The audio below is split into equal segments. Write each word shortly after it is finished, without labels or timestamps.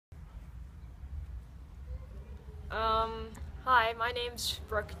Um, Hi, my name's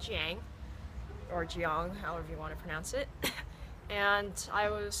Brook Jiang, or Jiang, however you want to pronounce it. And I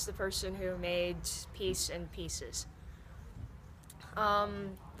was the person who made Peace in Pieces.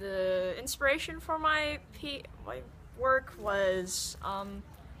 The inspiration for my work was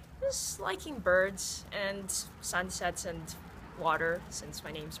just liking birds and sunsets and water, since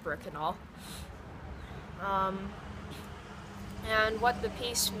my name's Brook and all. Um, and what the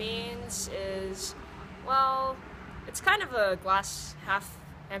piece means is, well, it's kind of a glass half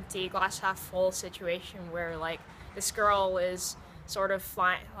empty, glass half full situation where like this girl is sort of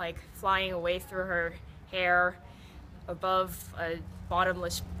flying away through her hair above a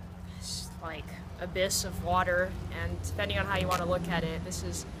bottomless like abyss of water, and depending on how you want to look at it, this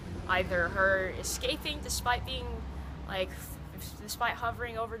is either her escaping despite being like despite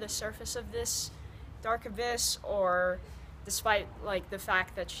hovering over the surface of this dark abyss, or despite like the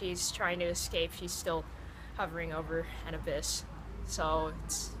fact that she's trying to escape, she's still hovering over an abyss. So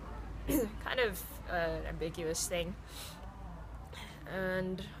it's kind of an ambiguous thing.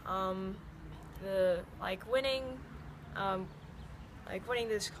 And the um, winning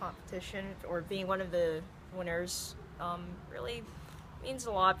this competition or being one of the winners really means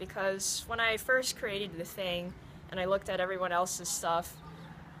a lot, because when I first created the thing and I looked at everyone else's stuff,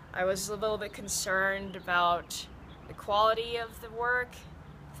 I was a little bit concerned about the quality of the work,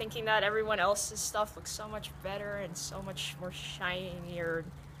 thinking that everyone else's stuff looks so much better and so much more shinier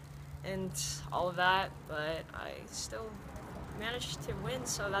and all of that, but I still managed to win,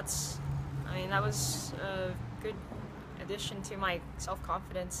 so that was a good addition to my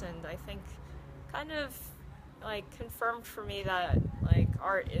self-confidence, and I think kind of like confirmed for me that like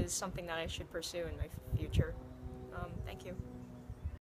art is something that I should pursue in my future. Thank you.